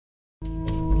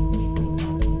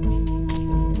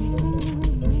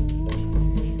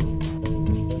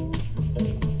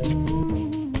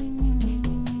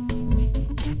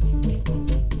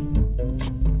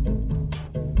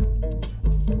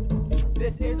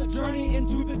a journey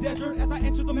into the desert as I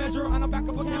enter the measure on the back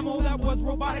of a camel that was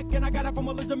robotic. And I got it from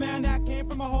a lizard man that came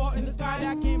from a hole in the sky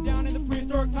that came down in the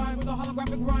prehistoric time with a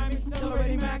holographic rhyme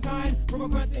accelerating mankind from a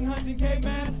grunting, hunting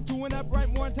caveman to an upright,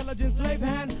 more intelligent slave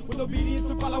hand with obedience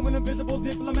to follow an invisible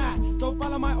diplomat. So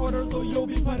follow my orders or you'll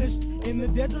be punished in the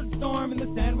desert storm, in the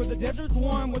sand where the desert's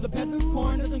warm, where the peasant's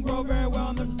corn doesn't grow very well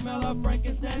and there's a smell of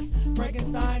frankincense.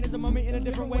 Frankenstein is a mummy in a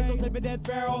different way, so save a dead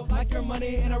pharaoh like your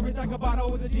money in a recycle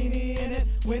bottle with a genie in it.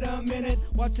 Wait a minute,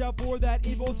 watch out for that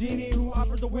evil genie who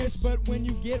offers a wish, but when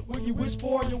you get what you wish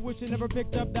for, you'll wish you never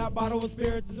picked up that bottle of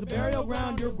spirits. It's a burial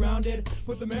ground, you're grounded.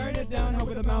 Put the marionette down, how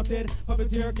it amounted.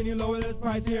 Puppeteer, can you lower this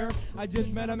price here? I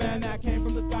just met a man that came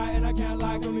from the sky and I can't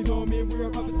lie, only told me we were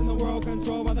puppets in the world,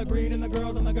 controlled by the greed and the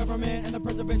girls and the government and the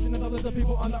preservation of the list of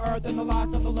people on the earth and the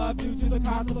loss of the love due to the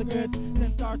cost of the goods.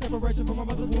 Since our separation from our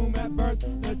mother's womb at birth,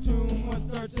 the tomb was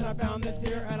searched and I found this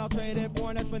here and I'll trade it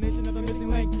for an explanation of the missing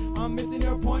link. I'm missing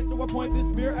your point, so I'll point this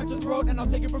spear at your throat and I'll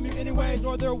take it from you anyways,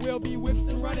 or there will be whips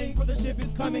and running, for the ship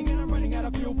is coming and I'm running out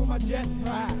of fuel for my jet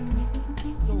pack.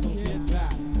 So get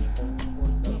back, or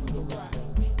suffer the wrath.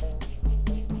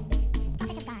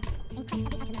 Prophet of God, in quest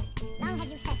of the uttermost, long have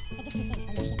you searched the distances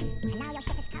for your ship, and now your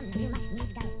ship has come, you must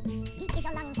needs go. Deep is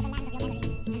your longing for the land of your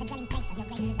memories, and the dwelling place of your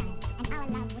great desires, and our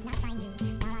love would not find you,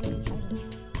 while our needs hold you.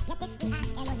 Yet this we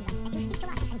ask, ere you leave us, that you speak to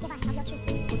us and give us of your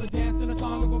truth. With a dance and a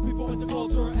song of a people is a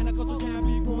culture, and a culture can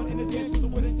be grown in a dish with a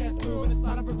wooden test tube and a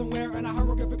slide of earthenware and a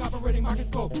hieroglyphic operating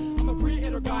microscope. I'm a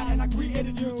creator God and I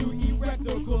created you to erect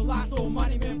a colossal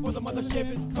monument for the mothership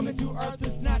is coming to earth to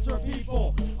snatch our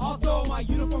people. Also, my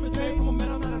uniform is made from a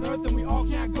metal not on earth and we all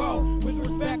can't go. With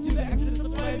respect to the exodus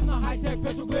of slaves and the high-tech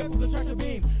petroglyph of the tractor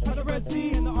beam. By the Red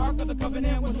Sea and the Ark of the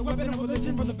Covenant was a weapon of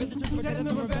religion for the visitors protecting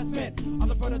their investment. All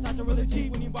the prototypes are really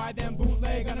cheap when you buy them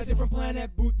bootleg on a different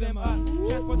planet. Boot them up.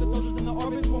 Transport the soldiers in the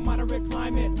orbit to a moderate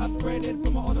climate. Upgraded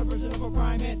from an older version of a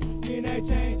primate. DNA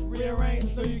change,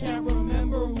 rearranged so you can't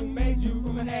remember who made you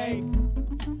from an egg.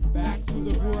 Back to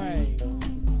the grave.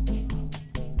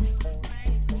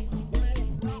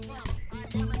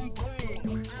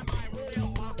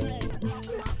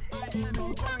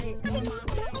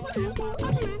 Am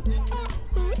I real?